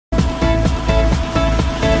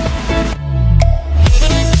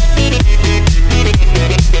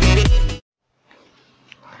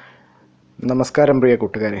നമസ്കാരം പ്രിയ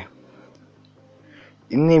കൂട്ടുകാരെ,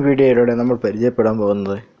 ഇന്ന് ഈ വീഡിയോയിലൂടെ നമ്മൾ പരിചയപ്പെടാൻ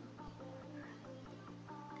പോകുന്നത്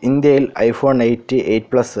ഇന്ത്യയിൽ ഐഫോൺ 8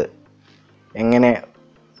 പ്ലസ് എങ്ങനെ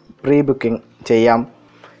പ്രീ ബുക്കിംഗ് ചെയ്യാം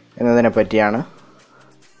എന്നതിനെ പറ്റിയാണ്.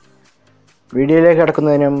 വീഡിയോയിലേക്ക്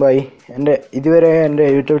കടക്കുന്നതിന് മുമ്പായി ഇതുവരെ എൻ്റെ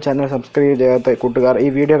യൂട്യൂബ് ചാനൽ സബ്സ്ക്രൈബ് ചെയ്യാത്ത കൂട്ടുകാർ ഈ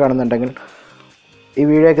വീഡിയോ കാണുന്നുണ്ടെങ്കിൽ ഈ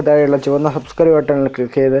വീഡിയോയ്ക്ക് താഴെയുള്ള ചുവന്ന സബ്സ്ക്രൈബ് ബട്ടണിൽ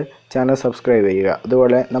ക്ലിക്ക് ചെയ്ത് ചാനൽ സബ്സ്ക്രൈബ് ചെയ്യുക.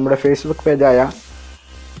 അതുപോലെ നമ്മുടെ ഫേസ്ബുക്ക് പേജായ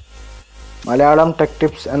മലയാളം ടെക്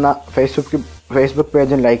ടിപ്സ് എന്ന ഫേസ്ബുക്ക്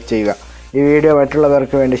പേജും ലൈക്ക് ചെയ്യുക. ഈ വീഡിയോ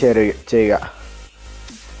മറ്റുള്ളവർക്ക് വേണ്ടി ഷെയർ ചെയ്യുക.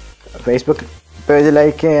 ഫേസ്ബുക്ക് പേജ്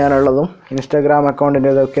ലൈക്ക് ചെയ്യാനുള്ളതും ഇൻസ്റ്റാഗ്രാം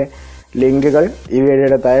അക്കൗണ്ടിൻ്റെതൊക്കെ ലിങ്കുകൾ ഈ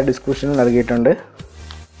വീഡിയോയുടെ താഴെ ഡിസ്ക്രിപ്ഷനിൽ നൽകിയിട്ടുണ്ട്.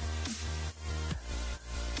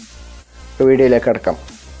 വീഡിയോയിലേക്ക് കടക്കാം.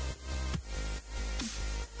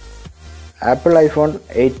 ആപ്പിൾ ഐഫോൺ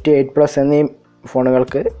 8 പ്ലസ് എന്നീ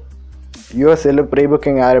ഫോണുകൾക്ക് US പ്രീ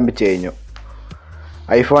ബുക്കിംഗ് ആരംഭിച്ചു കഴിഞ്ഞു.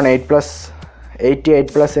 ഐഫോൺ 8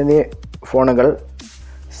 പ്ലസ് എന്നീ ഫോണുകൾ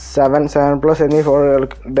 7 പ്ലസ് എന്നീ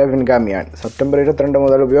ഫോണുകളുടെ പിൻഗാമിയാണ്. സെപ്റ്റംബർ 22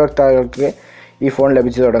 മുതൽ ഉപയോക്താക്കൾക്ക് ഈ ഫോൺ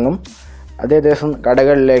ലഭിച്ചു തുടങ്ങും. അതേ ദിവസം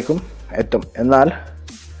കടകളിലേക്കും എത്തും. എന്നാൽ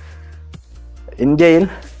ഇന്ത്യയിൽ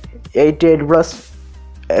 8 പ്ലസ്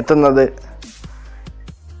എത്തുന്നത്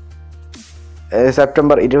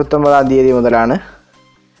സെപ്റ്റംബർ 29 തീയതി മുതലാണ്.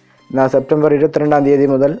 എന്നാൽ സെപ്റ്റംബർ 22 തീയതി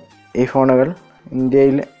മുതൽ ഈ ഫോണുകൾ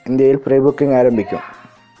ഇന്ത്യയിൽ പ്രീ ബുക്കിംഗ് ആരംഭിക്കും.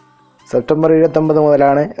 സെപ്റ്റംബർ 29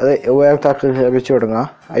 മുതലാണ് അത് ഉപയോക്താക്കൾക്ക് ലഭിച്ചു തുടങ്ങുക.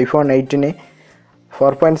 ഐഫോൺ 8-ന്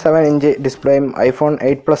 4.7 ഇഞ്ച് ഡിസ്പ്ലേയും ഐഫോൺ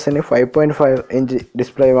 8 പ്ലസിന് 5.5 ഇഞ്ച്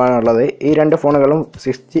ഡിസ്പ്ലേയുമാണ് ഉള്ളത്. ഈ രണ്ട് ഫോണുകളും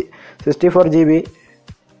 64 GB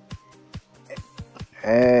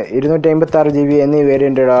 256 GB എന്നീ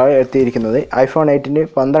വേരിയൻറ്റുകളാണ് എത്തിയിരിക്കുന്നത്. ഐഫോൺ 8-ന്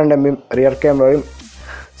 12 MB റിയർ ക്യാമറയും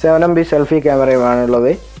 7 MB സെൽഫി ക്യാമറയുമാണ്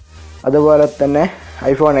ഉള്ളത്. അതുപോലെ തന്നെ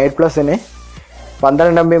ഐഫോൺ 8 പ്ലസിന്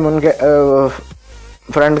 12 MB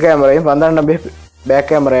ഫ്രണ്ട് ക്യാമറയും 12 MB ബാക്ക്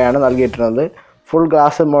ക്യാമറയാണ് നൽകിയിട്ടുള്ളത്. ഫുൾ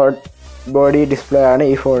ഗ്ലാസ് ബോഡി ഡിസ്പ്ലേ ആണ്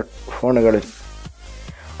ഈ ഫോണുകളിൽ.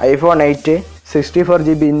 ഐഫോൺ 8 64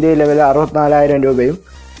 GB ഇന്ത്യയിലെ വില 64,000 രൂപയും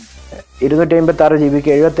 256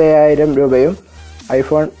 GBക്ക് 75,000 രൂപയും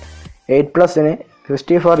ഐഫോൺ 8 പ്ലസിന്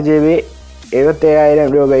 64 GB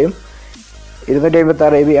 75,000 രൂപയും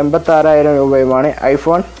 256 GB 86,000 രൂപയുമാണ്.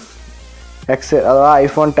 ഐഫോൺ X അഥവാ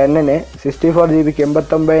ഐഫോൺ 10-ന് 64 GBക്ക്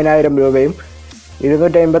 89,000 രൂപയും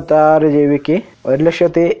 256 GBക്ക്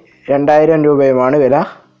 1,02,000 രൂപയുമാണ് വില.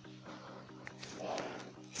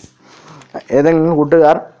 ഏതെങ്കിലും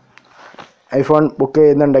കൂട്ടുകാർ ഐഫോൺ ബുക്ക്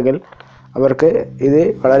ചെയ്യുന്നുണ്ടെങ്കിൽ അവർക്ക് ഇത്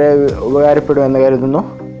വളരെ ഉപകാരപ്പെടുമെന്ന് കരുതുന്നു.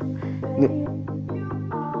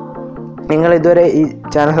 നിങ്ങൾ ഇതുവരെ ഈ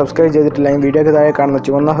ചാനൽ സബ്സ്ക്രൈബ് ചെയ്തിട്ടില്ലെങ്കിൽ വീഡിയോയ്ക്ക് താഴെ കാണുന്ന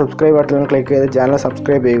ചുവന്ന സബ്സ്ക്രൈബ് ബട്ടണിൽ ക്ലിക്ക് ചെയ്ത് ചാനൽ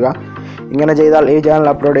സബ്സ്ക്രൈബ് ചെയ്യുക. ഇങ്ങനെ ചെയ്താൽ ഈ ചാനൽ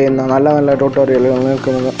അപ്ലോഡ് ചെയ്യുന്ന നല്ല ട്യൂട്ടോറിയലുകൾ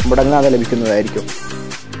നിങ്ങൾക്ക് മുടങ്ങാതെ ലഭിക്കുന്നതായിരിക്കും.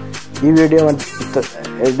 ഈ വീഡിയോ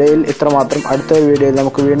ഇടയിൽ ഇത്രമാത്രം. അടുത്ത വീഡിയോയിൽ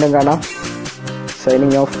നമുക്ക് വീണ്ടും കാണാം.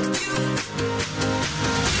 Signing off.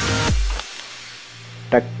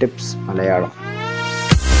 Tech tips Malayalam.